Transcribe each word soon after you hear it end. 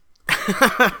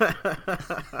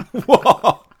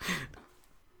What?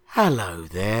 Hello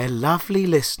there, lovely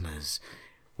listeners.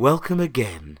 Welcome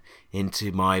again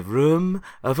into my room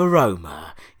of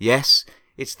aroma. Yes,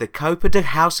 it's the Copa de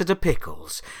House of the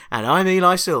Pickles, and I'm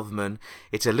Eli Silverman.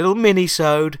 It's a little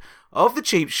mini-sode of the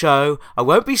Cheap Show. I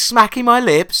won't be smacking my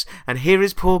lips, and here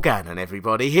is Paul Gannon,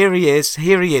 everybody. Here he is,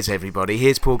 everybody.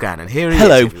 Here's Paul Gannon. Here he is,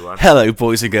 everyone. Hello,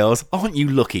 boys and girls. Aren't you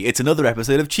lucky? It's another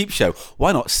episode of Cheap Show.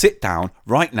 Why not sit down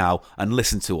right now and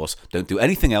listen to us? Don't do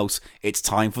anything else. It's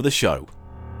time for the show.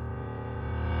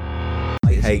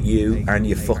 I hate you and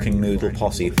your fucking noodle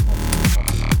posse.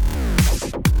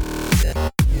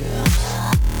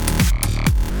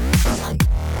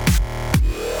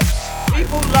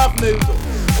 People love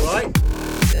noodles, alright?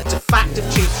 It's a fact of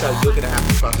Cheap Show you're going to have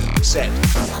to fucking accept.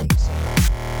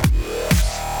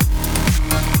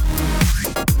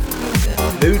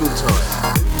 Noodle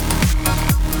time.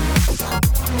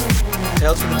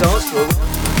 Tales from the dance floor.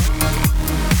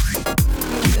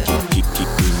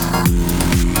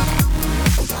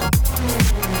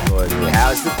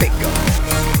 How's the pickle?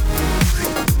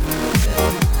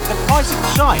 The price of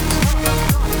shite.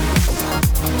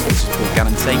 This is Paul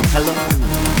Gannon saying hello.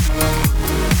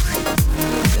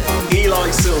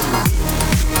 Eli Silverman.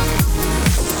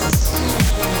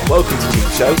 Welcome to Cheap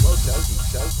Show.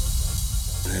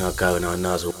 And I go and I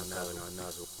nuzzle.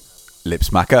 Lip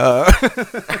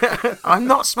smacker. I'm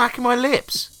not smacking my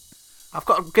lips. I'm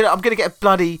going to get a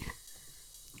bloody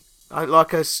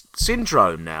like a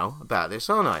syndrome now about this,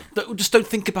 aren't I? Just don't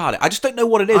think about it. I just don't know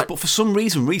what it is, but for some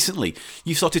reason recently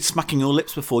you started smacking your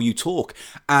lips before you talk,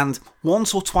 and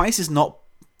once or twice is not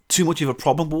too much of a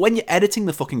problem, but when you're editing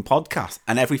the fucking podcast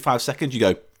and every 5 seconds you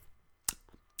go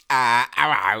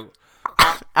oh,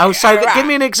 so give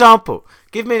me an example.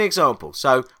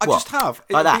 So I what? just have. Like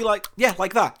It'll that? be like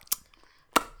that.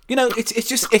 You know, it's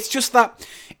just that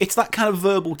kind of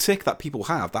verbal tick that people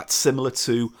have that's similar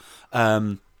to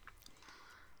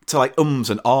like ums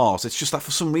and ahs. It's just that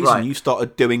for some reason you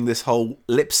started doing this whole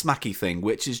lip smacky thing,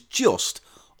 which is just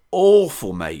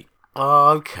awful, mate.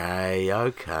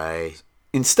 Okay.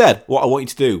 Instead, what I want you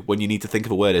to do when you need to think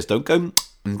of a word is don't go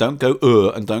and don't go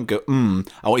and don't go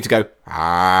I want you to go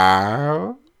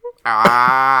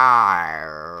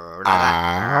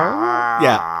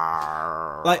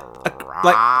yeah, like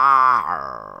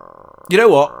you know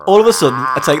what? All of a sudden,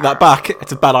 I take that back.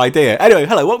 It's a bad idea. Anyway,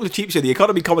 hello, welcome to Cheap Show, the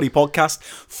economy comedy podcast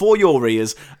for your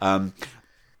ears.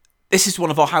 This is one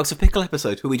of our House of Pickle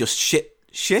episodes where we just shit.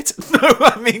 No,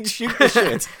 I mean shoot the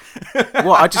shit.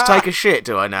 What? I just take a shit,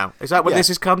 do I now? Is that what this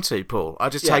has come to, Paul? I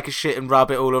just take a shit and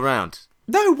rub it all around.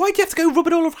 No, why do you have to go rub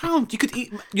it all around? You could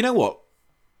eat. You know what?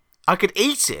 I could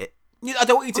eat it. I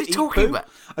don't want you to eat talking poo. about?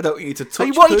 I don't want you to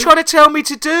touch What poo. are you trying to tell me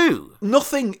to do?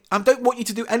 Nothing. I don't want you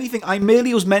to do anything. I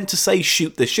merely was meant to say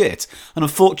shoot the shit, and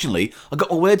unfortunately, I got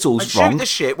my words all wrong. Shoot the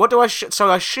shit. What do I? So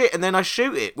I shit and then I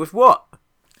shoot it with what?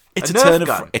 It's a turn Nerf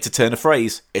gun. It's a turn of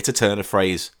phrase. It's a turn of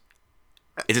phrase.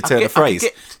 It's a turn of I phrase. could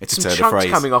get It's a some turn of chunks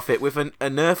phrase. coming off it with a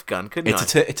Nerf gun, couldn't I?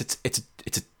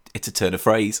 It's a turn of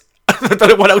phrase. I don't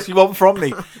know what else you want from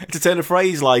me. It's a turn of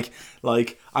phrase like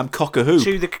I'm cock a hoop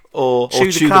Chew the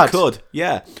cud.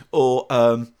 Yeah. Or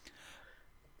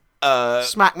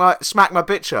smack my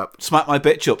bitch up. smack my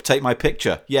bitch up, take my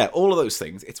picture. Yeah, all of those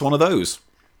things. It's one of those.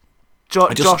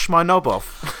 Josh my knob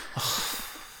off.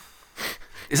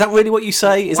 Is that really what you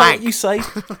say? Is that Wank. what you say?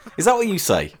 Is that what you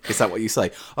say? Is that what you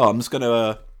say? Oh, I'm just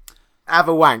gonna Have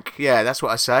a wank. Yeah, that's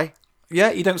what I say.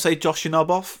 yeah, you don't say Josh your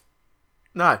knob off?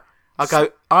 No. I go,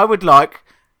 I would like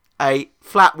a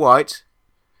flat white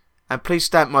and please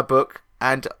stamp my book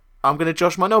and I'm going to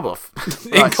Josh my knob off.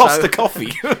 In Costa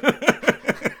Coffee.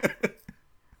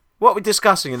 What are we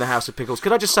discussing in the House of Pickles?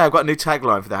 Could I just say I've got a new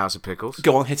tagline for the House of Pickles?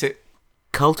 Go on, hit it.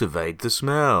 Cultivate the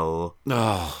smell.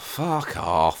 Oh, fuck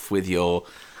off with your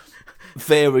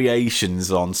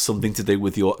variations on something to do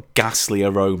with your ghastly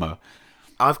aroma.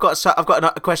 I've got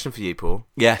a question for you, Paul.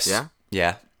 Yes. Yeah?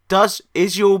 Yeah.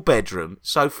 Is your bedroom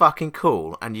so fucking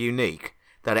cool and unique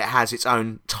that it has its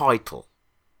own title?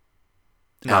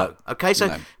 No. Okay, so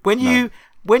No.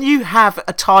 when you have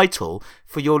a title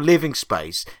for your living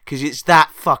space because it's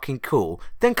that fucking cool,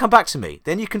 then come back to me.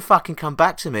 Then you can fucking come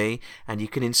back to me and you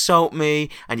can insult me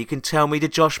and you can tell me to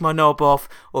Josh my knob off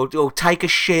or take a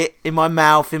shit in my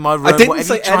mouth in my room. didn't Whatever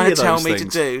say you're trying any to of tell those me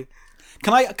things. to do.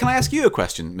 Can I ask you a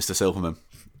question, Mr. Silverman?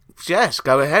 Yes,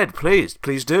 go ahead, please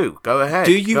do. Go ahead.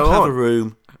 Do you Go have on. a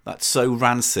room that's so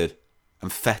rancid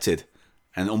and fetid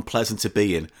and unpleasant to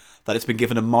be in that it's been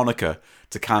given a moniker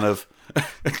to kind of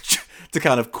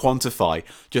quantify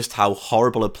just how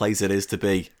horrible a place it is to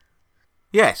be?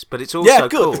 Yes, but it's also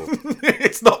good. cool.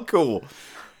 It's not cool.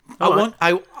 All right.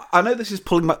 I know this is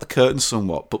pulling back the curtain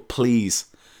somewhat, but please,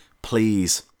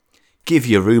 give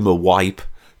your room a wipe.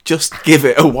 Just give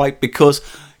it a wipe, because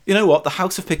you know what? The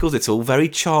House of Pickles, it's all very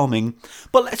charming.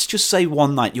 But let's just say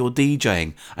one night you're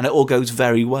DJing and it all goes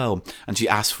very well, and she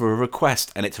asks for a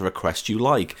request, and it's a request you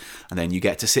like, and then you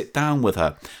get to sit down with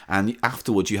her, and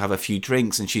afterwards you have a few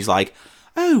drinks, and she's like,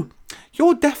 "Oh,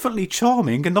 you're definitely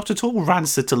charming and not at all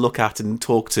rancid to look at and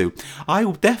talk to. I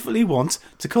definitely want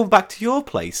to come back to your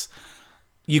place."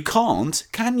 You can't,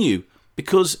 can you?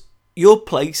 Because your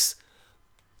place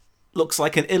looks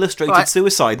like an illustrated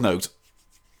suicide note.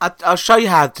 I'll show you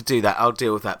how to do that. I'll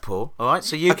deal with that, Paul. All right.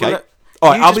 So you. Okay.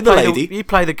 All right. I'll be the lady. You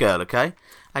play the girl, okay?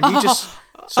 And you just.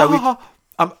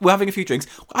 We're having a few drinks.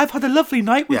 I've had a lovely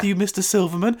night with you, Mr.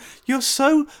 Silverman. You're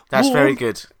so That's warm very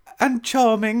good. and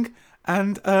charming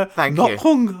and Thank not you.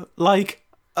 hung like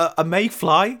a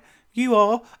mayfly. You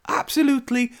are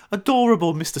absolutely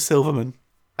adorable, Mr. Silverman.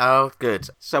 Oh, good.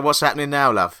 So what's happening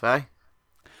now, love? Eh?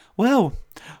 Well,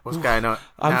 What's going on?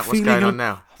 I'm What's going on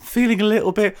now? Feeling a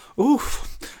little bit.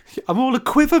 Oof! I'm all a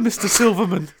quiver, Mr.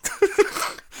 Silverman.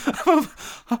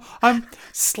 I'm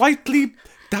slightly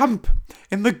damp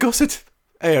in the gusset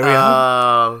area.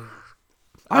 Oh.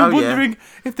 I'm wondering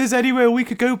if there's anywhere we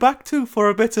could go back to for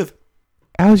a bit of.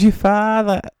 How's your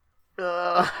father?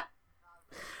 No,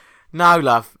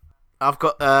 love. I've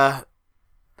got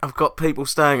people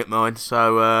staying at mine,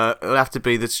 so it'll have to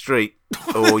be the street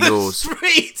or yours.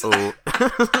 Street. Or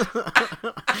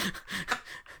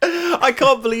I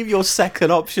can't believe your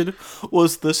second option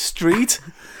was the street.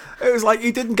 It was like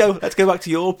you didn't go, "Let's go back to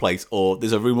your place," or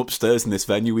 "There's a room upstairs in this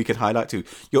venue we can hide out to."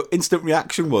 Your instant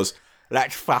reaction was,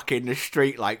 "Let's fuck in the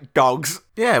street like dogs."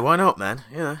 yeah, why not, man?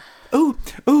 You know. Oh,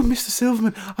 Mr.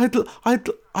 Silverman, I'd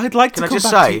like Can to I come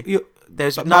just back say, to you.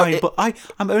 there's No, but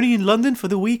I'm only in London for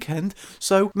the weekend,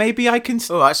 so maybe I can.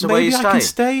 All right, so where maybe you I can staying?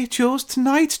 stay at yours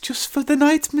tonight, just for the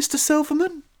night, Mr.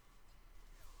 Silverman.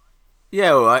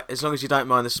 Yeah, all right, as long as you don't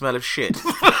mind the smell of shit.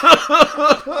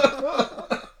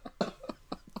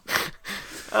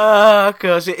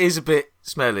 Because it is a bit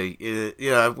smelly.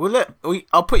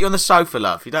 I'll put you on the sofa,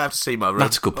 love. You don't have to see my room.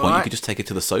 That's a good point. All You right? could just take it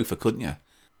to the sofa, couldn't you?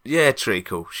 Yeah,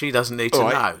 treacle. She doesn't need to All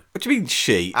right. know. What do you mean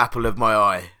she? Apple of my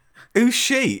eye. Who's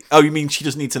she? Oh, you mean she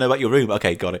doesn't need to know about your room?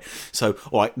 Okay, got it. So,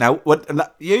 all right, now what?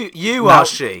 You now, are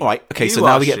she. All right, okay. You So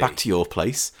now are we get she. back to your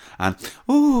place, and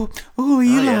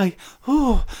Eli,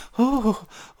 what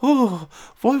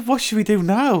should we do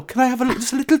now? Can I have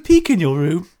just a little peek in your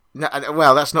room? No,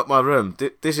 well, that's not my room.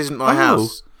 This isn't my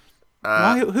house.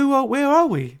 Where are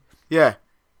we? Yeah.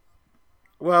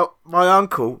 Well, my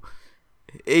uncle,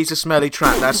 he's a smelly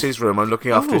tramp. That's his room. I'm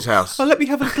looking after his house. Oh, let me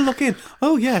have a little look in.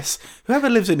 Oh, yes. Whoever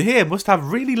lives in here must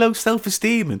have really low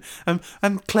self-esteem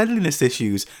and cleanliness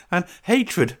issues and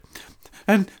hatred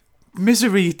and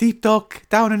misery deep dark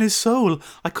down in his soul.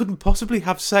 I couldn't possibly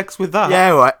have sex with that.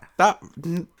 Yeah, right.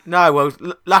 No, well,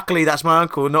 luckily that's my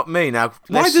uncle, not me. Now,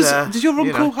 why does your uncle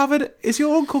you know. have it? Is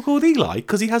your uncle called Eli?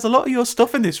 Because he has a lot of your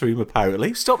stuff in this room,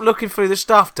 apparently. Stop looking through the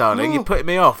stuff, darling. Oh. You're putting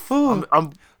me off. Oh.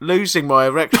 I'm losing my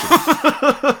erection.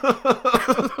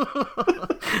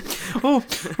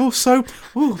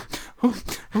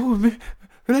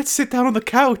 Let's sit down on the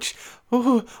couch.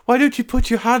 Oh, why don't you put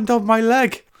your hand on my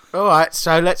leg? All right,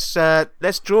 so let's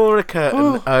draw a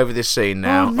curtain over this scene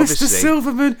now. Oh, Mr. Obviously,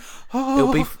 Silverman.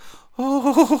 it'll be.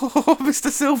 Oh, Mr.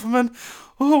 Silverman.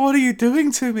 Oh, what are you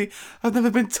doing to me? I've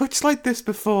never been touched like this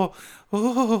before.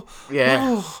 Oh,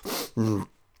 Yeah.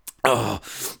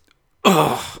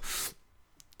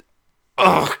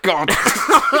 Oh, God.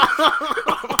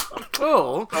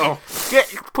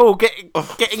 Paul,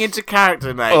 getting into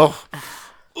character, mate.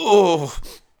 Oh,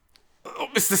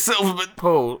 Mr. Silverman.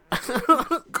 Paul,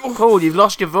 Paul, you've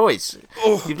lost your voice.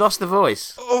 Oh. You've lost the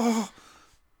voice.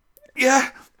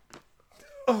 Yeah.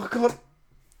 Oh, God.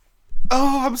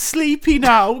 Oh, I'm sleepy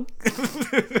now.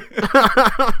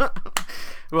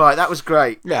 Right, that was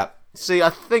great. Yeah. See,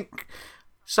 I think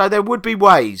so. There would be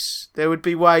ways. I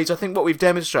think what we've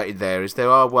demonstrated there is there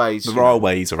are ways. There are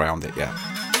ways around it, yeah.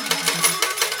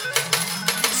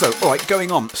 So, all right,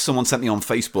 going on. Someone sent me on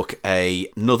Facebook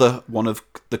another one of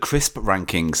the crisp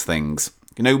rankings things.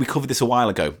 You know, we covered this a while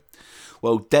ago.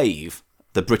 Well, Dave,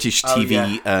 the British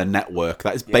TV network,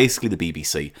 that is basically the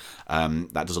BBC,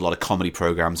 that does a lot of comedy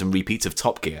programmes and repeats of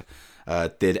Top Gear,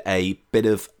 did a bit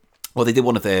of... Well, they did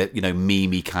one of their,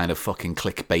 meme-y kind of fucking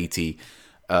clickbaity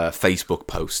Facebook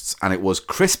posts, and it was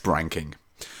crisp ranking.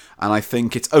 And I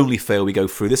think it's only fair we go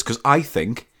through this, because I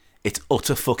think it's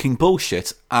utter fucking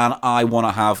bullshit, and I want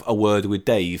to have a word with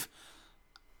Dave,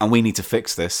 and we need to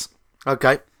fix this.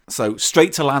 Okay. So,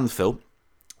 straight to landfill.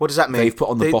 What does that mean? They've put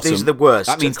on the bottom. These are the worst.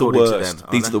 That means the according to worst. them,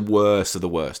 These aren't are the worst of the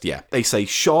worst. Yeah. They say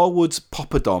Sharwood's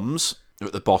Poppadoms are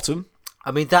at the bottom.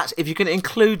 I mean, that's if you can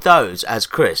include those as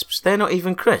crisps, they're not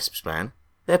even crisps, man.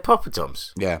 They're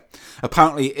poppadoms. Yeah.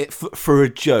 Apparently, for a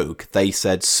joke, they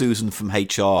said Susan from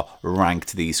HR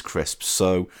ranked these crisps,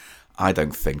 so I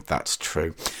don't think that's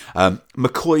true.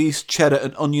 McCoy's cheddar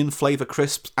and onion flavour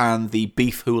crisps and the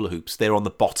beef hula hoops, they're on the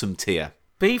bottom tier.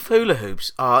 Beef hula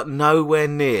hoops are nowhere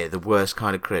near the worst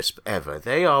kind of crisp ever.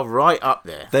 They are right up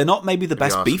there. They're not maybe the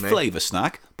best beef me. flavour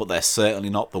snack, but they're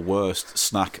certainly not the worst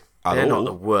snack at all. They're not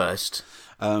the worst.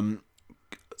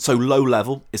 So Low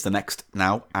Level is the next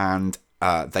now, and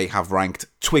they have ranked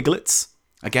Twiglets.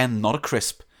 Again, not a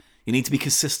crisp. You need to be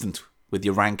consistent with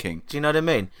your ranking. Do you know what I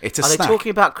mean? It's a Are snack. they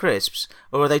talking about crisps,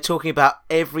 or are they talking about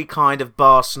every kind of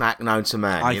bar snack known to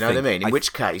man? You know what I mean? In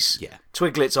which case, yeah.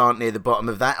 Twiglets aren't near the bottom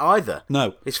of that either.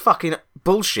 No. It's fucking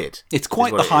bullshit. It's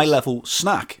quite the high-level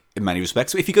snack in many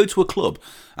respects. So if you go to a club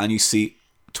and you see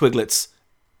Twiglets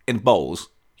in bowls,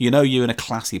 you know you're in a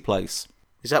classy place.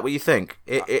 Is that what you think?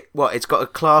 It's got a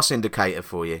class indicator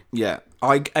for you. Yeah.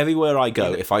 Everywhere I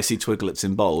go, if I see Twiglets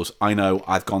in bowls, I know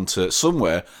I've gone to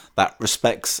somewhere that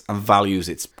respects and values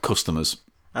its customers.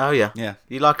 Oh yeah. Yeah.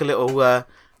 You like a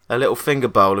little finger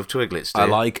bowl of Twiglets, do you? I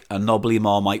like a knobbly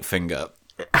Marmite finger.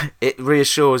 It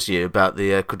reassures you about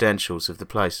the credentials of the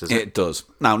place, doesn't it? It does.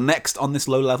 Now, next on this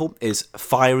low level is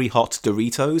Fiery Hot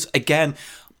Doritos. Again,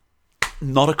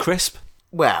 not a crisp.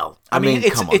 Well, I mean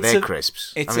come on, they're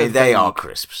crisps. They are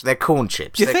crisps. They're corn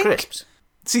chips. Do you They're think? crisps.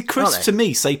 See, crisps to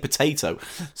me say potato,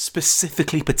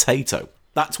 specifically potato.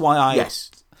 That's why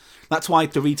Yes. That's why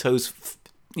Doritos,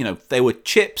 they were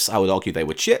chips. I would argue they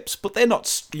were chips, but they're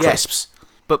not crisps.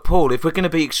 But Paul, if we're going to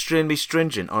be extremely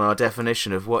stringent on our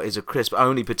definition of what is a crisp,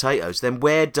 only potatoes, then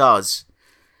where does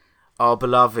our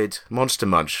beloved Monster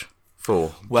Munch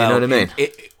fall? Well, do you know what I mean?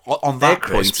 On that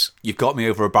point, you've got me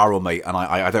over a barrel, mate, and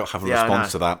I don't have a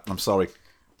response to that. I'm sorry.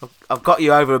 I've got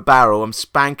you over a barrel. I'm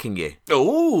spanking you.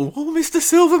 Oh, Mr.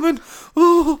 Silverman.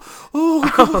 Oh,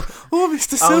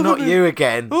 Mr. Silverman. Oh, not you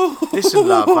again. Listen,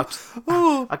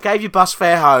 love. I gave you bus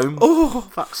fare home. Oh,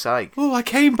 fuck's sake. Oh, I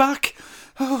came back.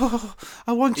 Oh,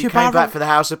 I want you your came barrel. back for the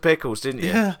House of Pickles, didn't you?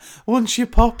 Yeah. Once you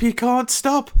pop, you can't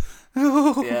stop.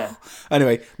 Oh. Yeah.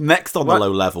 Anyway, next on the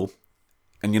low level,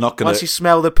 and you're not going to... Once you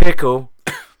smell the pickle...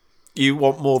 You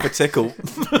want more of a tickle.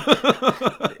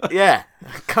 Yeah.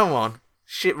 Come on.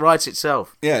 Shit writes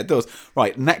itself. Yeah, it does.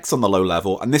 Right, next on the low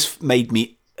level, and this made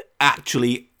me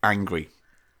actually angry.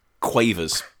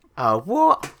 Quavers. Oh,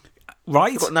 what?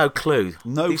 Right? I've got no clue.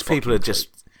 No These people fucking are just...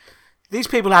 These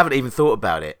people haven't even thought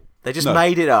about it. They just No.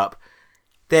 made it up.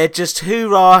 They're just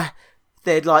hoorah.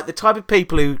 They're like the type of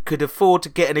people who could afford to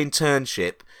get an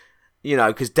internship,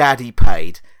 because daddy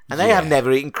paid. And they have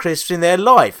never eaten crisps in their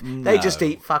life. They just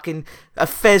eat fucking a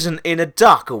pheasant in a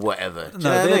duck or whatever. Do you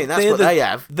know what I mean? That's what they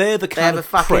have. They're the kind of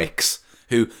pricks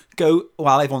who go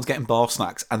while everyone's getting bar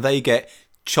snacks and they get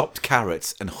chopped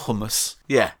carrots and hummus.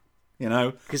 Yeah.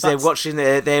 Because they're watching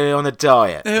they're on a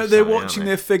diet. They're watching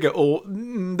their figure, or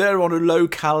they're on a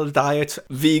low-cal diet,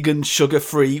 vegan,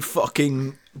 sugar-free,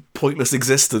 fucking pointless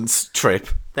existence trip.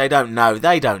 They don't know.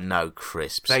 They don't know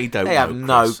crisps. They have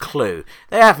no clue.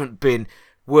 They haven't been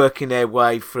working their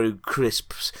way through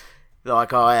crisps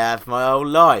like I have my whole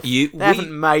life. They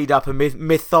haven't made up a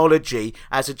mythology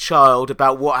as a child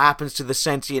about what happens to the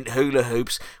sentient hula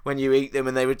hoops when you eat them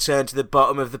and they return to the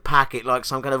bottom of the packet like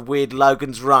some kind of weird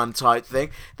Logan's Run type thing.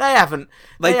 They haven't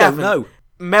know.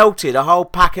 Melted a whole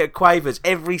packet of Quavers,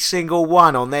 every single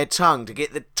one on their tongue to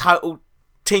get the total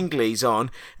tinglies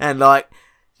on, and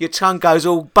your tongue goes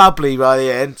all bubbly by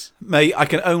the end. Mate, I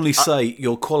can only say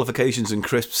your qualifications in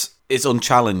crisps is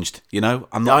unchallenged.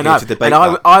 I'm not here to debate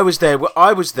that. I was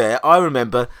there. I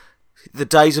remember the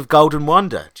days of Golden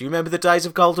Wonder. Do you remember the days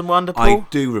of Golden Wonder, Paul? I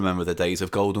do remember the days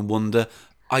of Golden Wonder.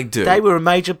 I do. They were a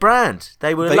major brand.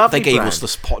 They were a lovely brand. They gave us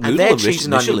the pot noodle and their cheese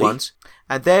and onion initially. ones.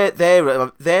 And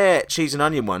their cheese and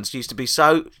onion ones used to be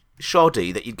so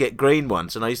shoddy that you'd get green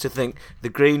ones, and I used to think the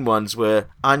green ones were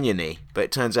oniony, but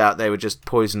it turns out they were just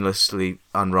poisonlessly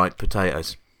unripe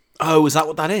potatoes. Oh, is that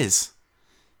what that is?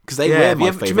 Because they were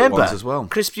my favourite ones as well.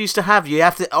 Crisps used to have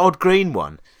the odd green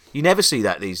one. You never see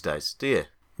that these days, do you?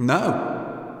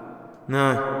 No.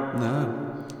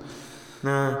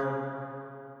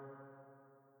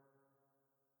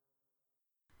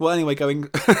 Well, anyway,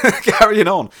 carrying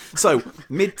on. So,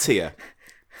 mid-tier,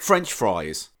 French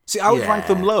fries. See, I would rank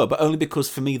them lower, but only because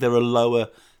for me they're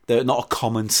not a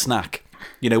common snack.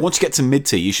 Once you get to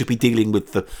mid-tier, you should be dealing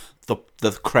with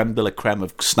the creme de la creme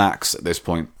of snacks at this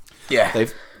point. Yeah.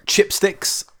 They've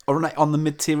chipsticks on the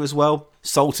mid-tier as well,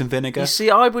 salt and vinegar. You see,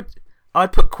 I'd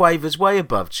put put Quavers way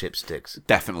above chipsticks.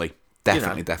 Definitely.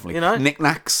 Definitely. You know?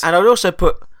 Knickknacks. And I'd also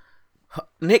put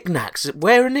knickknacks.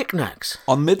 Where are knickknacks?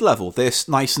 On mid-level, this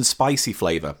nice and spicy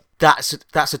flavour. That's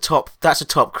a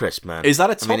top crisp, man. Is that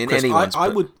a top crisp? Anyone's,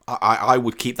 I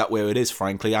would keep that where it is,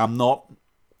 frankly. I'm not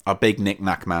a big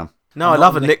knickknack man. No, I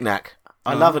love a knickknack.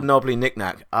 I love a knobbly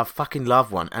knickknack. I fucking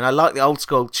love one. And I like the old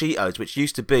school Cheetos, which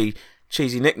used to be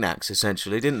cheesy knickknacks,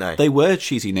 essentially, didn't they? They were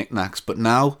cheesy knickknacks, but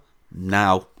now,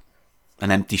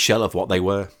 an empty shell of what they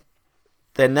were.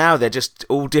 They're just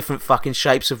all different fucking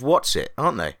shapes of what's it,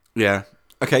 aren't they? Yeah.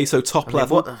 Okay, so top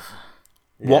level.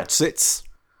 What's it's?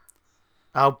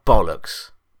 Oh,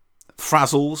 bollocks.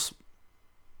 Frazzles.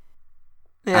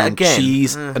 Yeah, and again.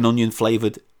 Cheese and onion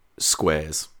flavoured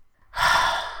squares.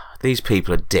 These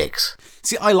people are dicks.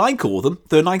 See, I like all of them.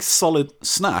 They're a nice solid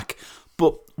snack,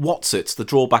 but what's it? The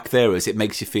drawback there is it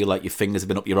makes you feel like your fingers have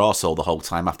been up your arsehole the whole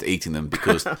time after eating them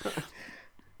because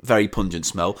very pungent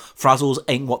smell. Frazzles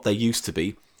ain't what they used to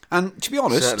be. And to be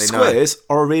honest, Certainly squares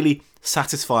are a really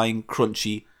satisfying,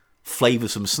 crunchy,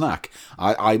 flavoursome snack.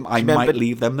 I might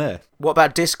leave them there. What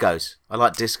about discos? I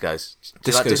like discos.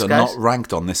 Do you like Discos are not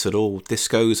ranked on this at all.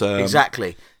 Discos are...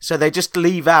 Exactly. So they just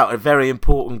leave out a very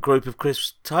important group of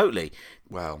crisps totally.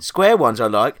 Well, Square ones I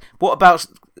like. What about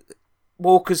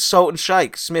Walker's Salt and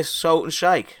Shake? Smith's Salt and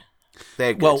Shake?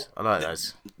 They're good. Well, I like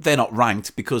those. they're not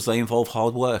ranked because they involve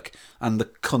hard work. And the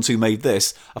cunt who made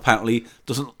this apparently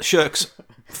shirks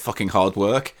fucking hard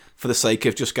work for the sake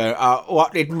of just going,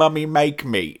 what did mummy make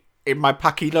me in my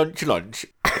packy lunch?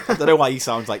 I don't know why he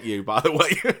sounds like you, by the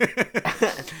way.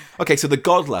 Okay, so the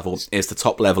God level is the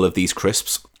top level of these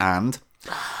crisps. And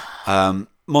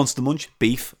Monster Munch,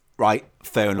 beef, right,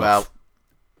 fair enough. Well,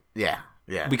 yeah.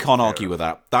 We can't argue with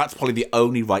that. That's probably the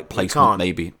only right placement,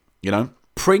 maybe. You know?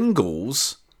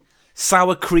 Pringles,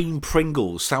 sour cream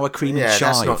Pringles, sour cream and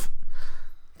chive.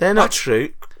 They're not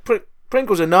true.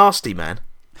 Pringles are nasty, man.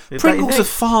 Pringles are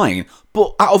fine,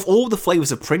 but out of all the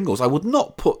flavours of Pringles, I would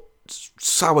not put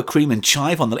sour cream and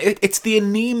chive on them. It's the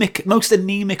most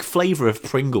anemic flavour of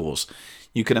Pringles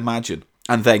you can imagine.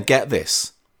 And then get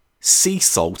this, sea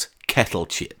salt kettle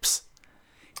chips.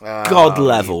 God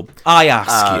level. I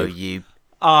ask you.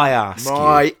 I ask you.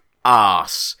 My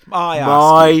ass. I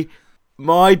ask you.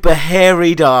 My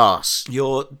beharried ass.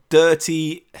 Your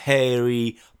dirty,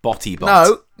 hairy botty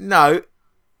butt. No.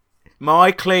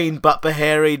 My clean but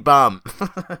beharried bum.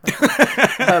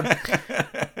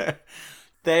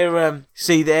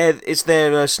 It's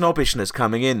their snobbishness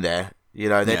coming in there. You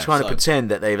know, they're trying to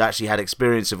pretend that they've actually had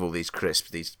experience of all these crisps,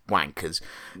 these wankers.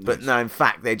 But no, in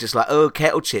fact, they're just like,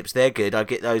 kettle chips, they're good. I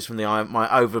get those from my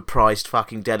overpriced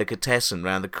fucking delicatessen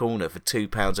round the corner for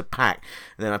 £2 a pack.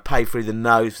 And then I pay through the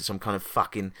nose for some kind of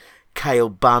fucking kale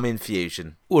bum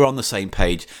infusion. We're on the same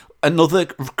page. Another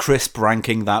crisp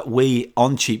ranking that we,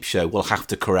 on Cheap Show, will have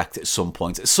to correct at some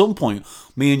point. At some point,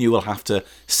 me and you will have to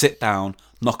sit down,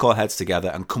 knock our heads together,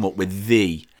 and come up with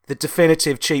the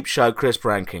definitive Cheap Show crisp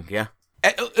ranking, yeah?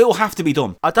 It'll have to be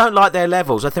done. I don't like their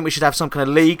levels. I think we should have some kind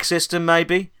of league system,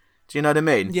 maybe. Do you know what I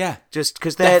mean? Yeah. Just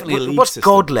because they're... What's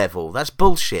God level? That's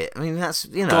bullshit. I mean, that's,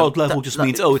 you know... God level just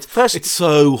means, it's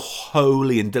so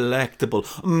holy and delectable.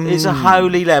 It's a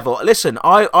holy level. Listen,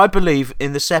 I believe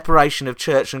in the separation of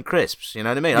church and crisps. You know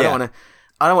what I mean? Yeah.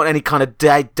 I don't want any kind of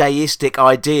deistic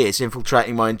ideas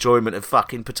infiltrating my enjoyment of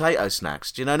fucking potato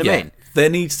snacks. Do you know what I mean?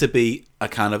 There needs to be a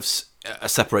kind of a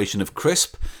separation of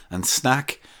crisp and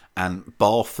snack and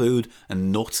bar food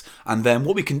and nut, and then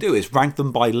what we can do is rank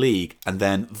them by league, and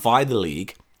then via the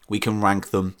league we can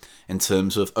rank them in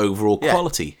terms of overall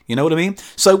quality. You know what I mean?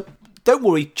 So don't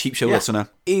worry, Cheap Show listener,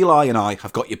 Eli and I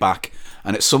have got your back,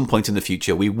 and at some point in the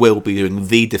future we will be doing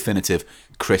the definitive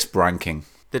crisp ranking.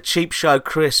 The Cheap Show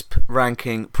crisp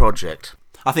ranking project.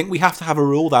 I think we have to have a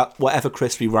rule that whatever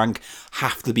crisp we rank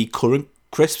have to be current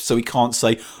crisps, so we can't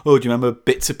say, do you remember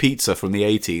bits of pizza from the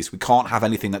 80s? We can't have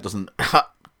anything that doesn't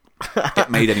get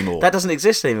made anymore. That doesn't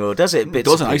exist anymore, does it? It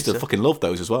doesn't. I used to fucking love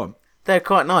those as well. They're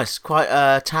quite nice, quite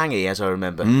tangy, as I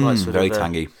remember. Quite sort very of,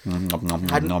 tangy.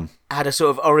 Had a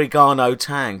sort of oregano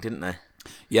tang, didn't they?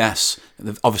 Yes,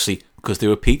 obviously because they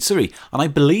were a pizzeria, and I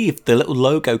believe the little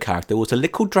logo character was a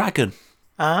little dragon.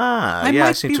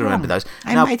 I seem to remember those.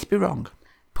 I might be wrong.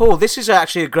 Paul, this is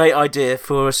actually a great idea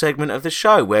for a segment of the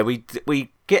show where we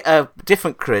get a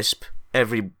different crisp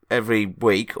every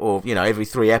week, or every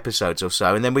 3 episodes or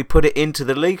so, and then we put it into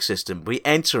the league system. We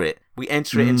enter it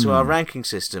into our ranking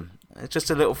system. It's just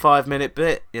a little 5-minute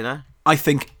bit, I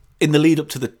think in the lead up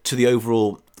to the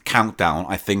overall countdown,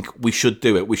 I think we should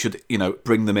do it. We should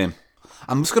bring them in.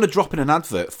 I'm just going to drop in an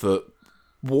advert for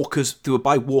Walker's. They were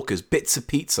by Walker's Bits of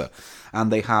Pizza,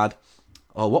 and they had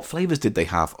Oh, what flavours did they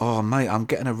have? Oh, mate, I'm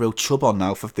getting a real chub on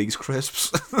now for these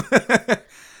crisps.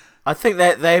 I think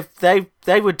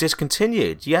they were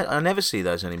discontinued. Yeah, I never see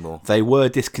those anymore. They were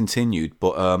discontinued,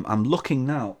 but I'm looking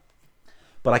now,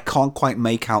 but I can't quite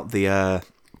make out the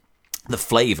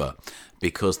flavour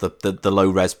because the low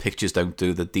res pictures don't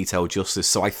do the detail justice.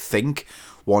 So I think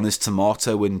one is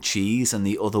tomato and cheese, and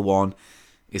the other one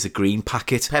is a green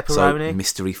packet. Pepperoni, so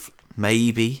mystery,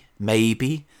 maybe.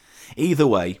 Either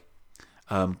way,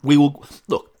 we will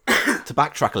look to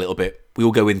backtrack a little bit. We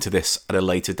will go into this at a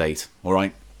later date. All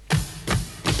right.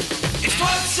 It's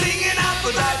worth singing out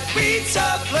for that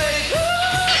pizza plate.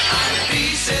 And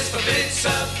pieces for bits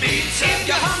of pizza. If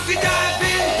you're hungry, dive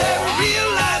in, they're a real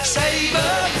lifesaver.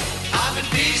 I'm in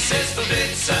pieces for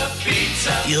bits of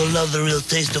pizza. You'll love the real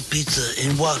taste of pizza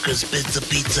in Walker's Bits of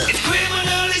Pizza. It's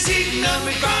criminal, he's eating them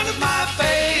in front of my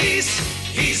face.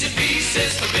 He's in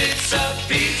pieces for bits of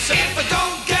pizza. If I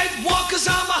don't get Walker's,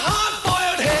 I'm a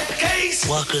hard-boiled head case.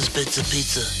 Walker's Bits of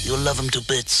Pizza. You'll love them to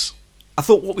bits. I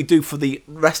thought what we'd do for the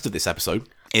rest of this episode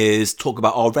is talk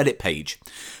about our Reddit page,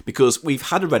 because we've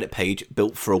had a Reddit page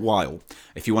built for a while.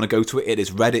 If you want to go to it, it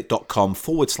is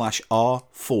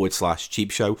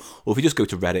reddit.com/r/cheap show, or if you just go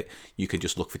to Reddit, you can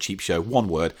just look for cheap show, one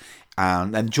word,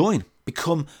 and then join.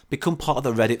 Become part of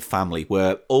the Reddit family,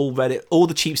 where all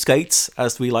the cheapskates,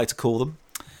 as we like to call them,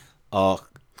 are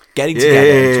getting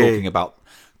together and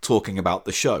talking about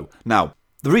the show. Now,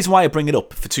 the reason why I bring it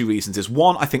up for two reasons is,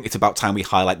 one, I think it's about time we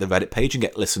highlight the Reddit page and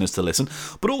get listeners to listen,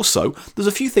 but also there's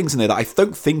a few things in there that I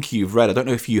don't think you've read. I don't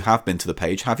know if you have been to the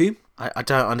page, have you? I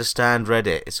don't understand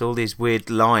Reddit. It's all these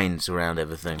weird lines around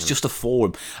everything. It's just a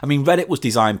forum. I mean, Reddit was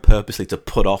designed purposely to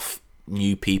put off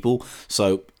new people,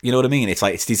 so you know what I mean? It's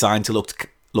like it's designed to look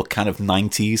kind of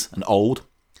 90s and old.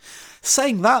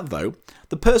 Saying that, though,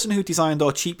 the person who designed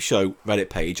our Cheap Show Reddit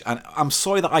page, and I'm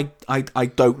sorry that I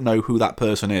don't know who that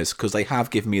person is, because they have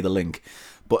given me the link,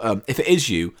 but if it is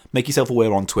you, make yourself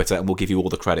aware on Twitter and we'll give you all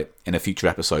the credit in a future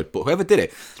episode. But whoever did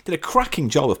it did a cracking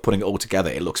job of putting it all together.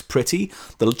 It looks pretty.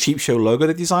 The Cheap Show logo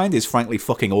they designed is frankly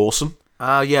fucking awesome.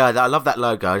 Oh yeah, I love that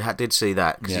logo. I did see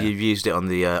that because Yeah. you've used it on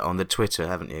the Twitter,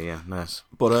 haven't you? Yeah, nice.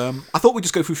 But I thought we'd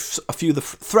just go through a few of the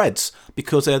threads,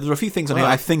 because there are a few things on here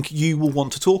I think you will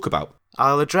want to talk about.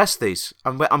 I'll address these.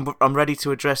 I'm ready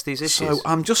to address these issues. So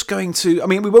I'm just going to... I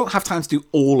mean, we won't have time to do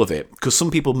all of it, because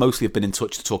some people mostly have been in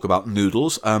touch to talk about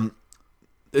noodles.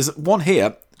 There's one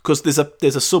here, because there's a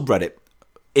subreddit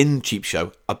in Cheap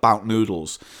Show about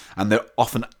noodles, and they're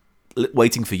often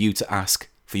waiting for you to ask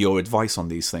for your advice on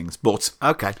these things. But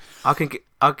okay,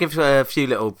 I'll give a few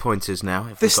little pointers now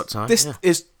if we've got time. This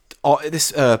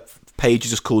page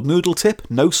is just called Noodle Tip.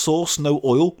 No sauce, no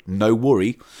oil, no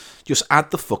worry. Just add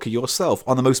the fucker yourself.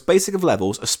 On the most basic of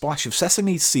levels, a splash of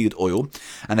sesame seed oil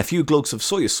and a few glugs of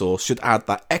soy sauce should add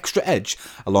that extra edge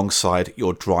alongside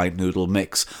your dry noodle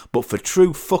mix. But for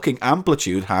true fucking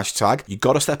amplitude, hashtag, you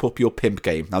gotta step up your pimp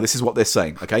game. Now this is what they're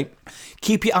saying, okay?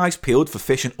 Keep your eyes peeled for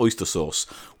fish and oyster sauce.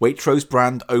 Waitrose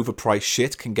brand overpriced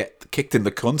shit can get kicked in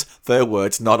the cunt. Their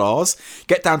words, not ours.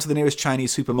 Get down to the nearest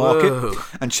Chinese supermarket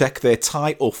and check their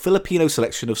Thai or Filipino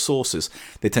selection of sauces.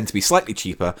 They tend to be slightly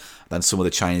cheaper than some of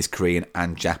the Chinese, Korean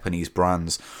and Japanese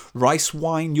brands. Rice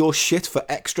wine your shit for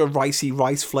extra ricey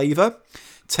rice flavour.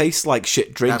 Tastes like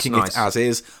shit drinking That's it nice. as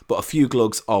is, but a few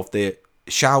glugs of the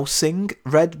Shaoxing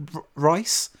red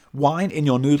rice wine in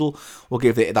your noodle will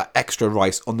give it that extra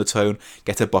rice undertone.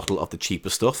 Get a bottle of the cheaper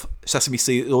stuff. Sesame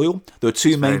seed oil. There are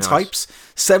two main nice. types,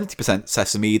 70%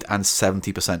 sesame and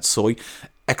 70% soy.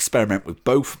 Experiment with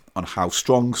both on how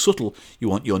strong, subtle you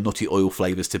want your nutty oil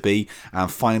flavours to be.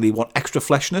 And finally, want extra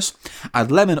fleshness?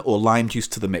 Add lemon or lime juice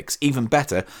to the mix. Even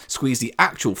better, squeeze the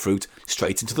actual fruit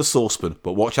straight into the saucepan.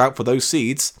 But watch out for those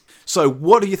seeds. So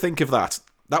what do you think of that?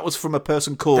 That was from a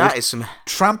person called That is some...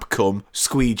 Tramp Cum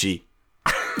Squeegee.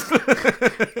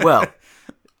 Well,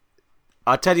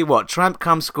 I tell you what, Tramp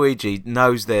Cum Squeegee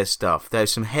knows their stuff.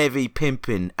 There's some heavy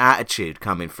pimping attitude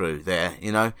coming through there,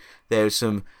 you know. There's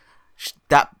some...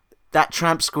 That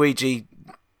Tramp Squeegee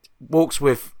walks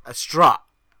with a strut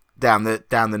down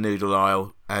the noodle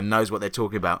aisle and knows what they're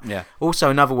talking about. Yeah.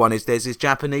 Also, another one is there's this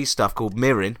Japanese stuff called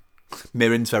mirin,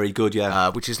 Mirin's very good, yeah.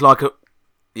 which is like a...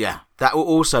 Yeah, that will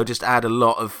also just add a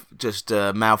lot of just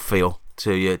mouthfeel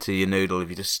to your noodle if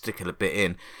you just stick a bit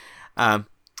in.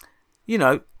 You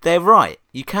know, they're right.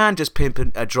 You can just pimp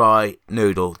a dry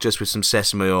noodle just with some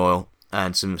sesame oil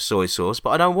and some soy sauce,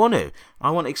 but I don't want to.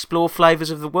 I want to explore flavours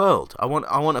of the world. I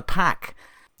want a pack.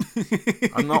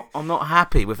 I'm not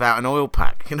happy without an oil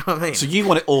pack. You know what I mean? So you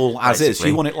want it all as Basically.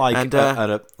 is. You want it like And,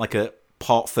 a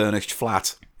part furnished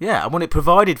flat. Yeah, I want it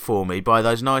provided for me by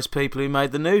those nice people who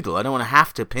made the noodle. I don't want to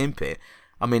have to pimp it.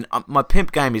 I mean, my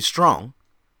pimp game is strong.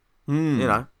 You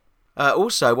know.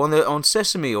 Also, on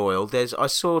sesame oil,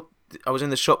 I was in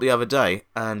the shop the other day,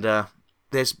 and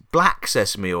there's black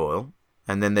sesame oil,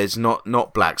 and then there's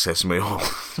not black sesame oil.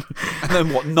 And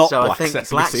then what? Not so black I think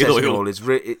sesame black seed sesame oil. oil is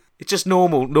it's just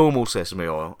normal sesame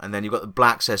oil, and then you've got the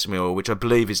black sesame oil, which I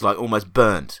believe is like almost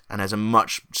burnt and has a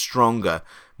much stronger,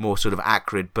 more sort of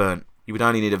acrid burnt. You would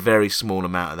only need a very small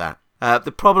amount of that.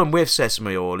 The problem with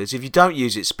sesame oil is if you don't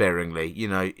use it sparingly, you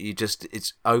know,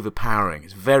 it's overpowering.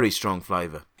 It's very strong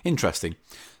flavour. Interesting.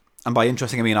 And by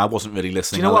interesting, I mean I wasn't really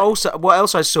listening. Do you know what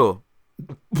else I saw?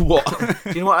 What?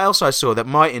 Do you know what else I saw that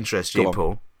might interest you, Go on.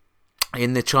 Paul?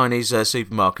 In the Chinese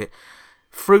supermarket,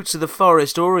 Fruits of the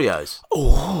Forest Oreos.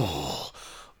 Oh,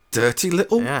 dirty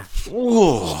little. Yeah.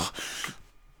 Oh,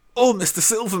 Mr.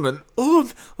 Silverman.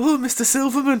 Oh, Mr.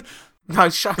 Silverman. No,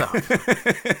 shut up.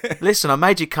 Listen, I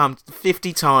made you come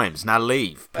 50 times. Now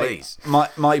leave, please.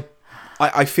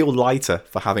 I feel lighter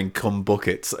for having cum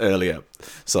buckets earlier.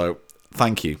 So,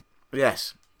 thank you.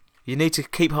 Yes. You need to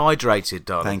keep hydrated,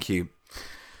 darling. Thank you.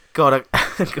 God,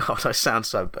 I sound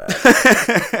so bad.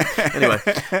 Anyway.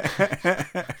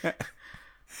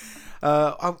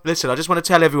 Listen, I just want to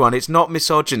tell everyone it's not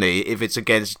misogyny if it's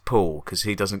against Paul, because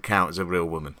he doesn't count as a real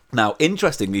woman. Now,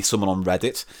 interestingly, someone on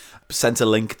Reddit sent a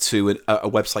link to a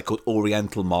website called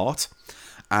Oriental Mart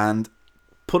and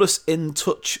put us in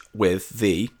touch with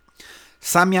the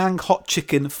Samyang Hot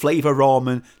Chicken Flavor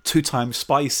Ramen 2 times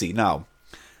Spicy. Now,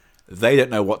 they don't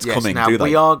know what's coming, now do they?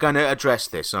 we are going to address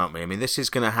this, aren't we? I mean, this is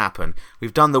going to happen.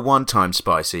 We've done the 1 time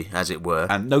spicy, as it were.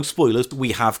 And no spoilers,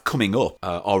 we have coming up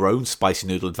our own spicy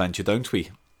noodle adventure, don't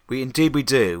we? We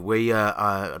do. We,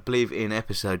 I believe in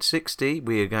episode 60,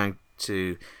 we are going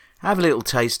to have a little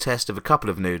taste test of a couple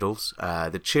of noodles.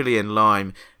 The chili and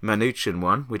lime Manuchan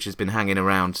one, which has been hanging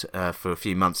around for a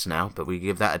few months now, but we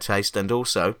give that a taste. And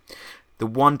also the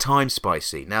 1 time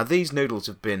spicy. Now, these noodles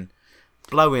have been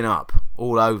blowing up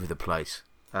all over the place.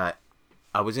 I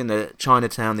was in the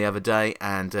Chinatown the other day,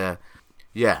 and they're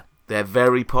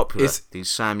very popular. These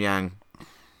Samyang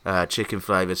chicken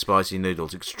flavoured spicy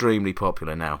noodles, extremely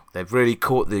popular now. They've really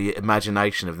caught the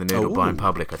imagination of the noodle buying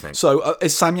public, I think. So,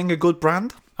 is Samyang a good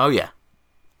brand? Oh yeah.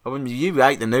 I mean, you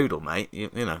ate the noodle, mate. You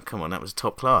know, come on, that was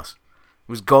top class.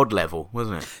 It was god level,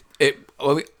 wasn't it?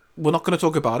 We're not going to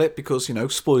talk about it because, you know,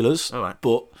 spoilers. All right.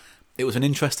 But it was an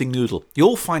interesting noodle.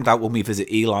 You'll find out when we visit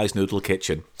Eli's Noodle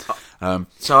Kitchen.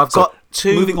 So I've got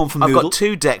two. Moving on from I've noodle. got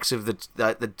 2 decks of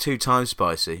the 2 times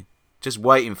spicy, just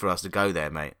waiting for us to go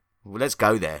there, mate. Well, let's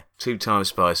go there. 2 times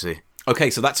spicy. Okay,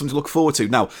 so that's something to look forward to.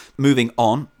 Now, moving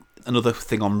on, another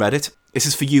thing on Reddit. This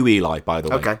is for you, Eli, by the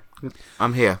way. Okay,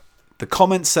 I'm here. The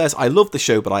comment says, I love the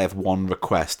show, but I have one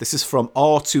request. This is from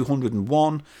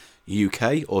R201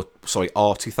 UK, or sorry,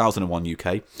 R2001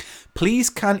 UK.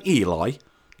 Please can Eli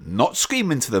not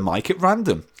scream into the mic at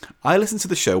random? I listen to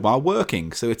the show while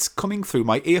working, so it's coming through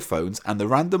my earphones, and the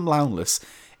random loudness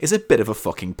is a bit of a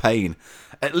fucking pain.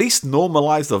 At least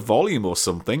normalise the volume or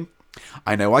something.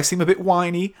 I know I seem a bit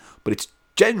whiny, but it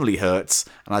generally hurts,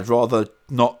 and I'd rather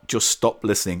not just stop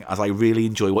listening, as I really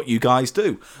enjoy what you guys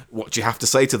do. What do you have to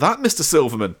say to that, Mr.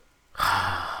 Silverman?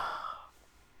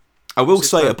 I will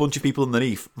say a bunch of people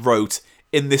underneath wrote,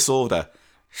 in this order,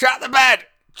 shut the bed,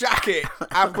 jacket,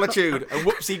 amplitude, and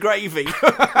whoopsie gravy.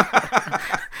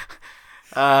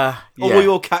 All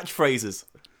your catchphrases.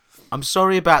 I'm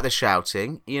sorry about the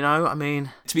shouting, you know, I mean...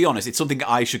 To be honest, it's something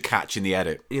I should catch in the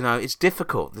edit. You know, it's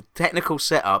difficult. The technical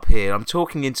setup here, I'm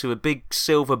talking into a big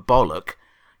silver bollock,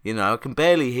 you know, I can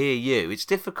barely hear you. It's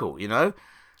difficult, you know.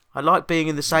 I like being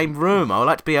in the same room. I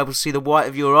like to be able to see the white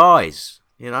of your eyes,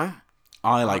 you know.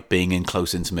 I like being in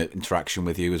close, intimate interaction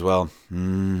with you as well. Oh,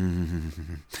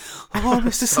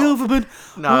 Mr. Silverman.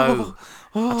 No,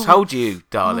 I told you,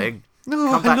 darling.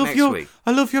 No, Come back I love next week.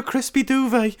 I love your crispy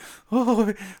duvet.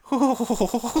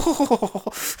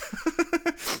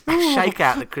 Shake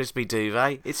out the crispy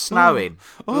duvet. It's snowing.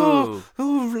 Ooh.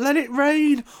 Let it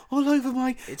rain all over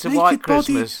my It's a naked white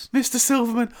body, Christmas. Mr.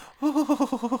 Silverman.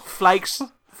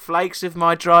 Flakes of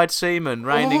my dried semen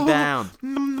raining down.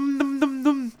 Num, num, num, num,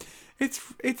 num. It's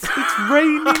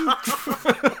raining.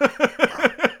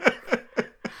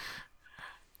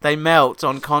 They melt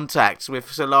on contact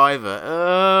with saliva.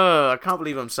 I can't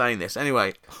believe I'm saying this.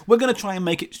 Anyway, We're going to try and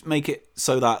make it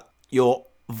so that your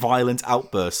violent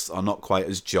outbursts are not quite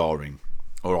as jarring.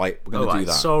 All right, we're going to do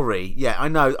that. Sorry. Yeah, I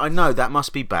know that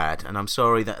must be bad, and I'm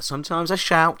sorry that sometimes I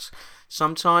shout.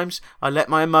 Sometimes I let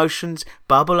my emotions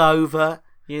bubble over.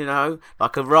 You know,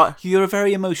 like You're a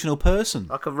very emotional person.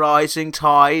 like a rising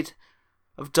tide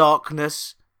of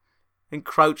darkness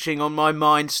encroaching on my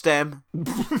mind stem.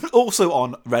 Also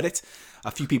on Reddit,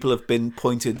 a few people have been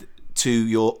pointed to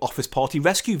your Office Party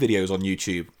Rescue videos on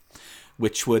YouTube,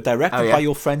 which were directed by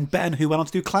your friend Ben, who went on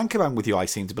to do Clankaban with you, I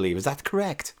seem to believe. Is that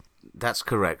correct? That's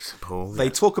correct, Paul. They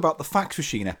talk about the fax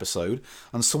machine episode,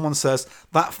 and someone says,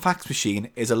 that fax machine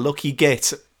is a lucky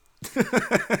git.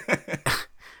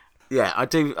 Yeah, I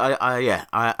do. I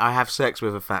have sex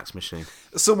with a fax machine.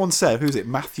 Someone said, who's it?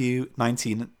 Matthew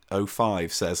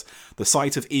 1905 says, the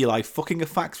sight of Eli fucking a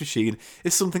fax machine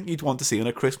is something you'd want to see on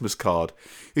a Christmas card.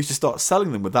 You should start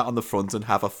selling them with that on the front and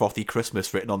have a frothy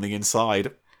Christmas written on the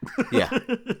inside. Yeah.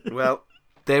 Well,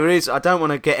 there is. I don't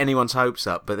want to get anyone's hopes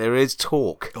up, but there is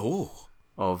talk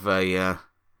of a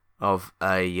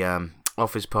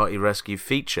Office Party Rescue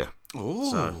feature.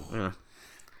 Oh. So, yeah.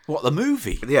 What, the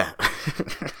movie? Yeah.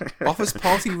 Office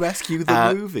Party Rescue,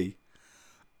 the movie.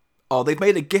 Oh, they've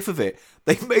made a gif of it.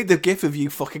 They've made the gif of you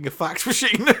fucking a fax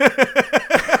machine.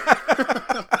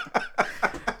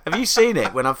 Have you seen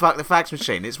it when I fuck the fax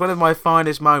machine? It's one of my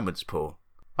finest moments, Paul.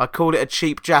 I call it a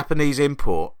cheap Japanese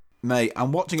import. Mate,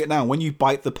 I'm watching it now. When you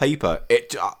bite the paper,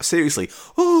 it seriously.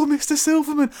 Oh, Mr.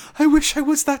 Silverman, I wish I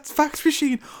was that fax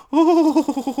machine.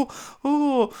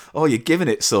 Oh, you're giving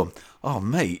it some. Oh,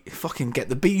 mate, fucking get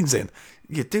the beans in.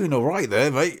 You're doing all right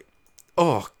there, mate.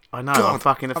 Oh, I know. God, I'm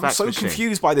fucking a fax machine. I'm so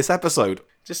confused by this episode.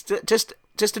 Just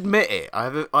admit it.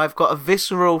 I've got a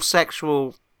visceral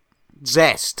sexual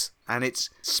zest, and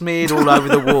it's smeared all over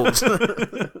the walls.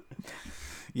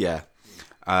 Yeah.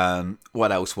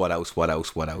 What else?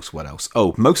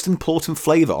 Oh, most important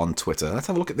flavour on Twitter. Let's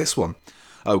have a look at this one.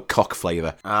 Oh, cock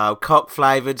flavour. Oh,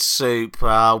 cock-flavoured soup.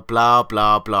 Oh, blah,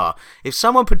 blah, blah. If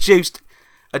someone produced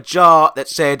a jar that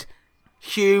said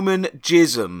human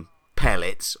jism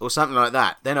pellets or something like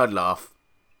that, then I'd laugh.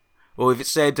 Or if it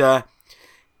said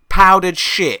powdered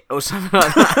shit or something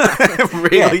like that.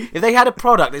 Really? Yeah, if they had a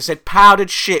product that said powdered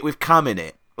shit with cum in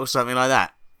it or something like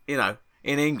that,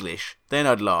 in English, then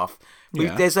I'd laugh.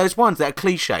 Yeah. There's those ones that are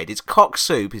cliched. It's cock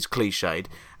soup is cliched,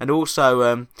 and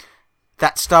also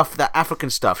that stuff, that African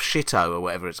stuff, shito or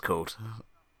whatever it's called.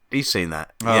 You've seen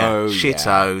that? Oh,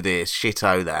 shito this,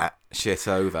 shito that,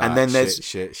 shito that. and then there's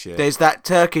shit. there's that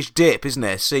Turkish dip, isn't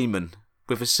there? Semen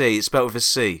with a C. It's spelled with a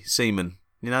C. Semen.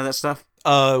 You know that stuff?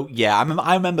 Oh yeah,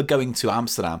 I remember going to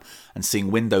Amsterdam and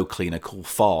seeing window cleaner called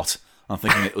fart. I'm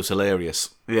thinking it was hilarious.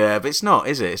 Yeah, but it's not,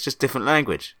 is it? It's just different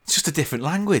language. It's just a different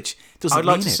language. It doesn't I'd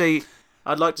like mean to it. see.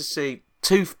 I'd like to see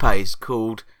toothpaste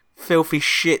called filthy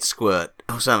shit squirt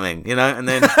or something, and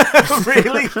then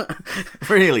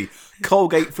really,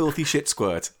 Colgate filthy shit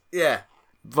squirt. yeah,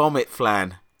 vomit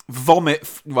flan.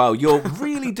 Well, you're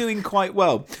really doing quite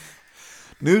well.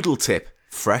 Noodle tip: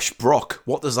 fresh brock.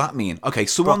 What does that mean? Okay,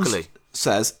 someone Broccoli.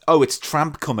 says, "Oh, it's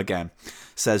tramp cum again."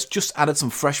 Says, just added some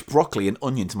fresh broccoli and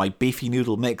onion to my beefy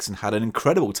noodle mix and had an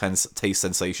incredible taste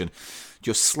sensation.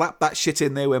 Just slap that shit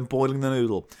in there when boiling the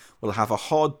noodle. We'll have a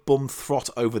hard bum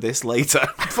throt over this later.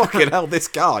 Fucking hell, this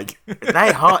guy.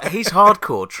 He's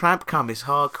hardcore. Tramp cum is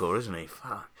hardcore, isn't he?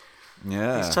 Fuck.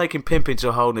 Yeah. He's taking pimping to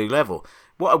a whole new level.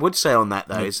 What I would say on that,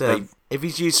 though, is if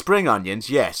he's used spring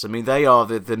onions, yes. I mean, they are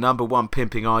the number one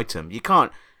pimping item. You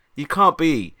can't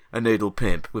be a noodle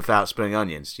pimp without spring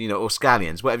onions, or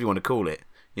scallions, whatever you want to call it.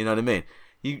 You know what I mean?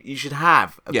 You should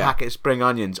have a packet of spring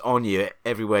onions on you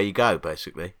everywhere you go,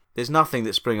 basically. There's nothing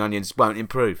that spring onions won't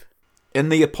improve. In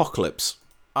the apocalypse.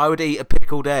 I would eat a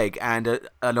pickled egg and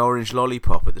an orange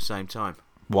lollipop at the same time.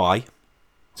 Why?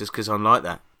 Just because I'm like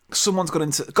that. Someone's got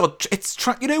into... God,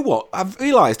 you know what? I've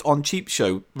realised on Cheap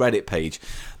Show Reddit page,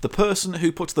 the person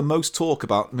who puts the most talk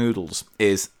about noodles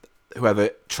is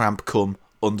whoever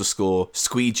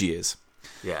trampcum_squeegee is.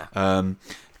 Yeah.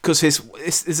 Because there's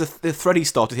a thread he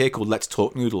started here called Let's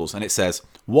Talk Noodles, and it says,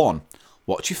 1.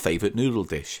 What's your favourite noodle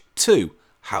dish? 2.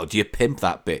 How do you pimp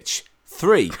that bitch?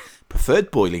 3. Preferred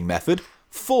boiling method?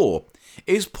 4.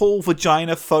 Is Paul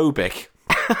vagina phobic?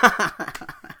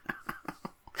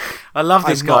 I love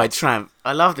this I'm guy, not. Tramp.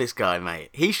 I love this guy, mate.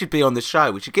 He should be on the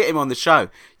show. We should get him on the show.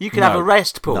 You could have a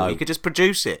rest, Paul. No. You could just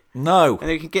produce it. No. And then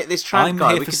we can get this Tramp I'm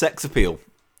guy. here for sex appeal.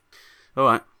 All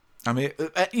right. I mean,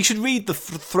 you should read the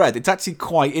thread. It's actually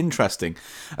quite interesting.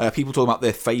 People talking about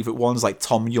their favourite ones, like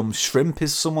Tom Yum shrimp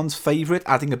is someone's favourite,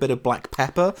 adding a bit of black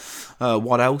pepper.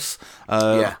 What else?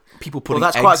 Yeah. People putting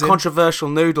that's eggs quite a in. controversial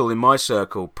noodle in my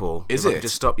circle, Paul. Is If I it? can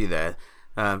just stop you there.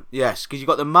 Yes, because you've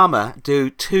got the mama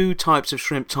do 2 types of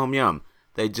shrimp tom yum.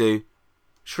 They do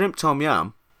shrimp tom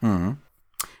yum, and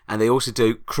they also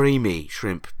do creamy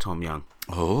shrimp tom yum.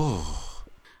 Oh.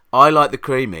 I like the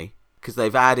creamy because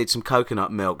they've added some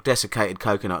coconut milk, desiccated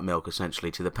coconut milk, essentially,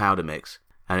 to the powder mix,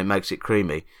 and it makes it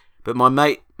creamy. But my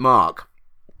mate Mark,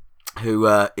 who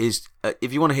is,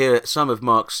 if you want to hear some of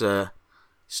Mark's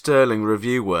sterling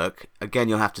review work. Again,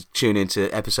 you'll have to tune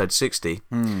into episode 60,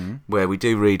 where we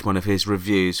do read one of his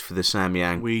reviews for the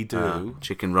Samyang. We do.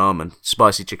 Chicken ramen,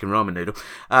 spicy chicken ramen noodle.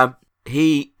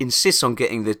 He insists on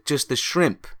getting just the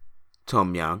shrimp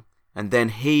tom yum, and then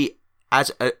he,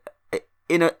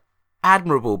 in an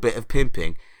admirable bit of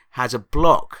pimping, has a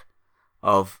block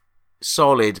of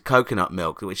solid coconut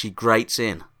milk which he grates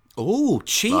in. Oh,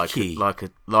 cheeky.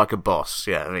 Like a boss.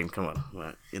 Yeah, I mean, come on.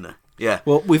 Right, Yeah.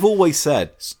 Well, we've always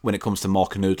said, when it comes to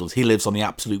Mark Noodles, he lives on the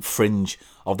absolute fringe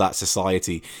of that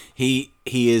society. He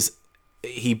kneels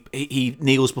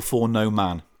before no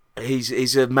man.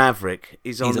 He's a maverick.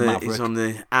 He's on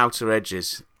the outer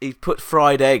edges. He put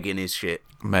fried egg in his shit.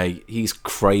 Mate, he's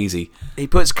crazy. He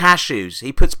puts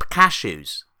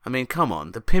cashews. I mean, come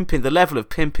on. The level of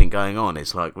pimping going on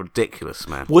is like ridiculous,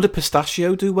 man. Would a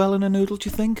pistachio do well in a noodle, do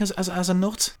you think, as a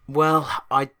nut? Well,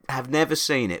 I have never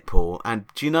seen it, Paul. And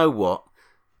do you know what?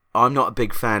 I'm not a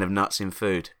big fan of nuts in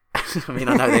food. I mean,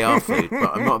 I know they are food,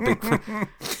 but I'm not a big fan.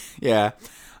 Yeah.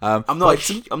 I'm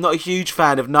not a huge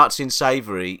fan of nuts in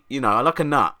savoury. I like a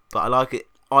nut, but I like it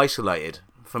isolated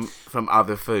from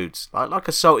other foods. I like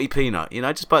a salty peanut,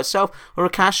 just by itself, or a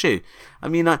cashew. I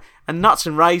mean, and nuts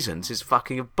and raisins is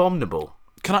fucking abominable.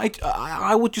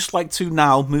 I would just like to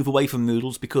now move away from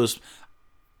noodles, because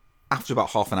after about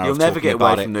half an hour you'll of never get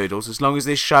away from noodles as long as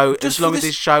this show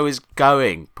this show is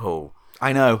going, Paul.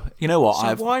 I know. You know what?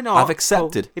 So why not? I've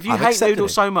accepted. If you hate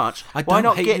noodles so much, why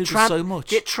not get Tramp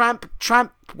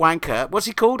Wanker? What's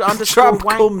he called? Tramp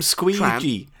cum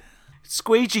squeegee.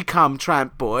 Squeegee cum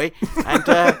Tramp boy, and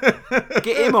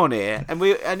get him on here,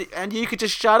 and you could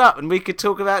just shut up, and we could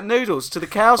talk about noodles till the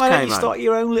cows came home. Why don't you start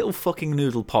your own little fucking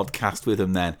noodle podcast with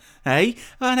him then? Hey,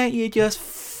 why don't you just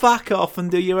fuck off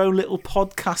and do your own little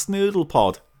podcast noodle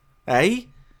pod? Hey,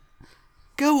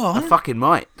 go on. I fucking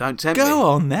might. Don't tempt me. Go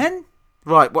on then.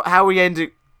 Right, how are we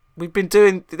ending? We've been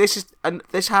doing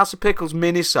this House of Pickles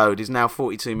minisode is now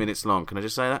 42 minutes long. Can I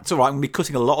just say that? It's all right. I'm gonna be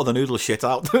cutting a lot of the noodle shit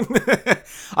out.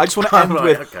 I just want to end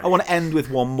I want to end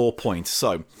with one more point.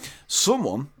 So,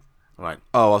 someone. Right.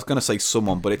 Oh, I was gonna say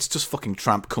someone, but it's just fucking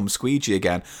Tramp cum squeegee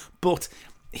again. But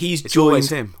it's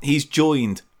always him. He's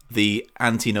joined the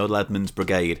anti-Noel Edmonds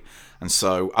brigade, and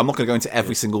so I'm not going to go into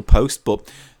every single post,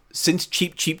 but since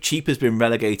Cheap Cheap Cheap has been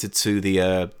relegated to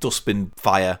the dustbin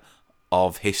fire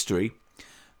of history,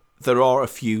 there are a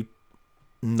few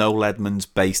Noel Edmonds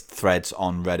based threads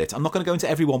on Reddit. I'm not going to go into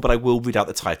every one, but I will read out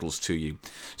the titles to you,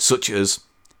 such as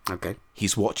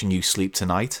He's Watching You Sleep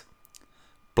Tonight,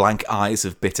 Blank Eyes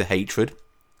of Bitter Hatred,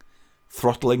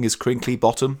 Throttling His Crinkly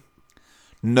Bottom,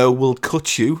 No Will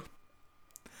Cut You,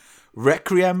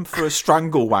 Requiem for a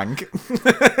Strangle Wank,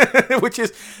 which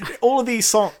is all these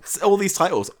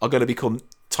titles are going to become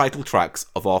title tracks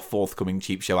of our forthcoming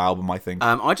Cheap Show album, I think.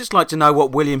 I'd just like to know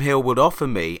what William Hill would offer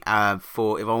me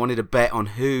for if I wanted to bet on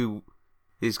who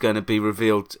is going to be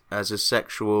revealed as a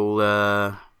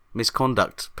sexual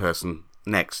misconduct person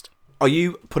next. Are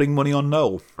you putting money on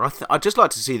Noel? I'd just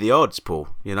like to see the odds, Paul.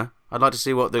 I'd like to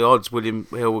see what the odds William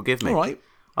Hill will give me. All right.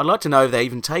 I'd like to know if they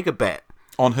even take a bet.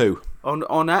 On who?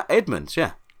 On Edmonds,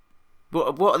 yeah.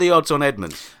 What are the odds on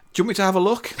Edmonds? Do you want me to have a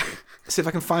look? See if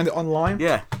I can find it online?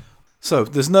 Yeah. So,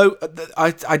 there's no...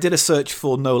 I did a search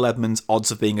for Noel Edmonds' odds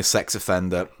of being a sex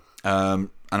offender, and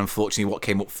unfortunately what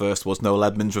came up first was Noel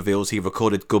Edmonds reveals he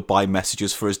recorded goodbye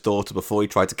messages for his daughter before he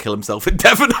tried to kill himself in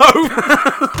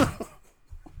Devonhome.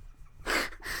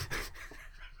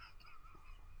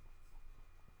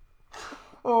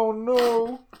 Oh,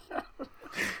 no.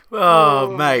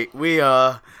 Oh, mate, we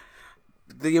are...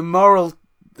 The immoral...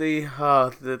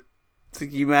 The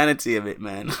humanity of it,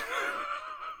 man.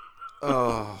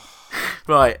 Oh...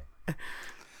 Right.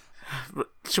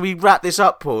 Should we wrap this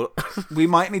up, Paul? We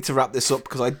might need to wrap this up,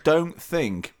 because I don't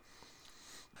think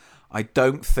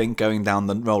going down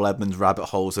the Noel Edmonds rabbit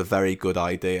hole is a very good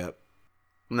idea.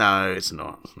 No, it's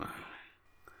not. No.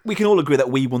 We can all agree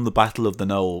that we won the battle of the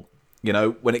Noel.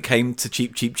 When it came to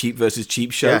Cheap Cheap Cheap versus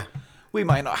Cheap Show, yeah. We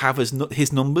might not have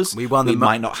his numbers. We won. We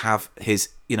might not have his,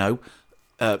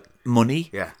 money.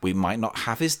 Yeah. We might not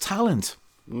have his talent.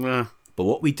 Yeah. But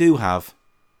what we do have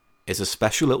is a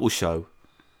special little show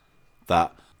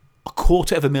that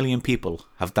 250,000 people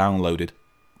have downloaded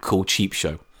called Cheap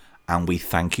Show, and we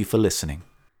thank you for listening.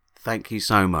 Thank you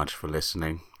so much for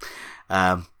listening.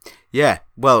 Yeah,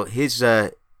 well, his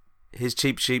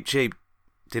Cheap Cheap Cheap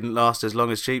didn't last as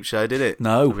long as Cheap Show, did it?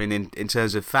 No. I mean, in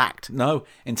terms of fact. No,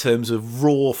 in terms of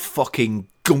raw fucking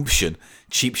gumption,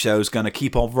 Cheap Show's going to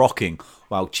keep on rocking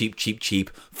while Cheap Cheap Cheap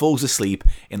falls asleep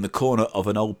in the corner of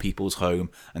an old people's home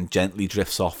and gently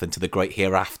drifts off into the great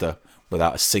hereafter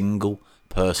without a single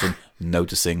person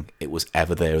noticing it was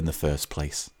ever there in the first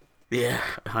place. Yeah,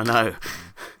 I know.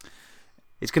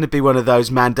 It's going to be one of those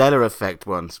Mandela effect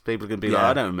ones. People are going to be like,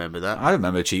 I don't remember that. I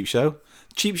remember Cheap Show.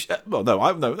 Well, no,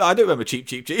 I don't remember Cheap.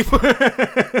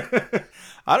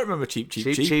 I don't remember Cheap.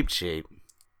 Cheap.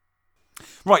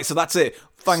 Right, so that's it.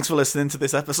 Thanks for listening to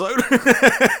this episode.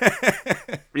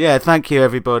 Yeah, thank you,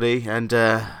 everybody. And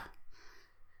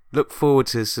look forward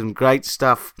to some great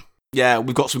stuff. Yeah,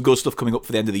 we've got some good stuff coming up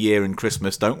for the end of the year and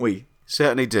Christmas, don't we?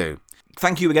 Certainly do.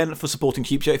 Thank you again for supporting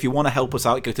Cheap Show. If you want to help us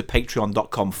out, go to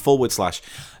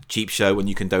patreon.com/Cheap Show and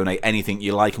you can donate anything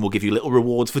you like and we'll give you little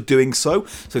rewards for doing so.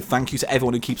 So thank you to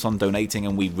everyone who keeps on donating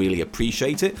and we really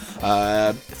appreciate it.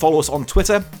 Follow us on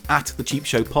Twitter @The Cheap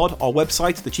Show Pod, our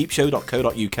website,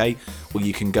 thecheapshow.co.uk, where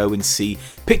you can go and see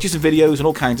pictures and videos and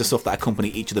all kinds of stuff that accompany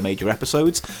each of the major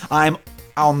episodes. I'm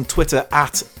on Twitter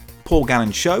 @Paul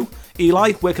Gannon Show.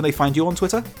 Eli, where can they find you on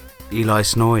Twitter? Eli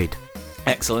Snoid.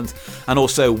 Excellent. And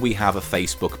also we have a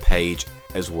Facebook page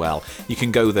as well. You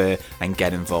can go there and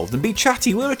get involved and be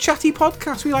chatty. We're a chatty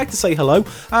podcast. We like to say hello.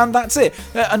 And that's it.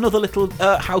 Another little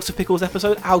House of Pickles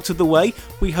episode out of the way.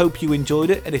 We hope you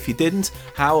enjoyed it. And if you didn't,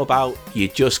 how about you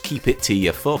just keep it to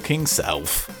your fucking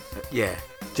self? Yeah.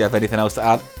 Do you have anything else to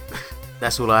add?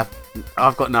 That's all I've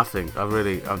got nothing.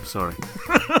 I'm sorry.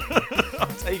 I'll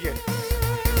take it.